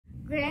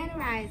Grand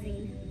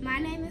Rising. My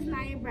name is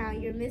Naya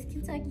Brown, your Miss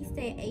Kentucky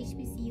State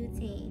HBCU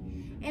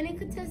teen, and a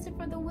contestant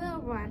for the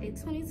well-rounded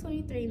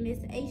 2023 Miss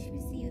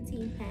HBCU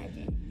Teen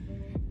Pageant.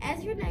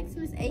 As your next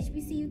Miss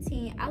HBCU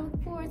teen, I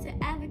look forward to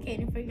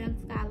advocating for young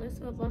scholars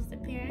who have lost a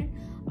parent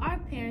or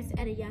parents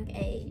at a young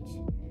age.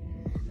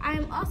 I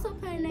am also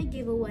planning a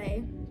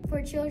giveaway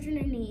for children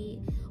in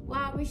need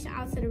while reaching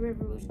out to the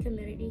River Rouge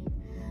community.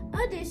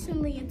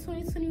 Additionally, in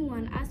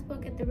 2021, I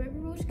spoke at the River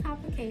Rouge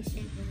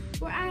Convocation,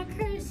 where I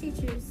encouraged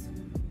teachers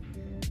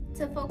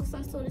to focus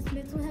on students'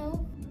 mental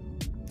health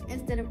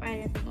instead of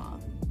writing them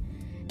off.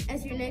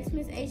 As your next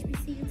Miss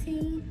HBCU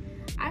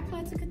teen, I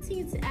plan to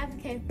continue to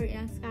advocate for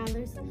young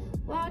scholars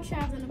while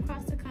traveling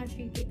across the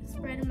country,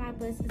 spreading my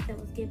blessings that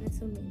was given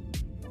to me.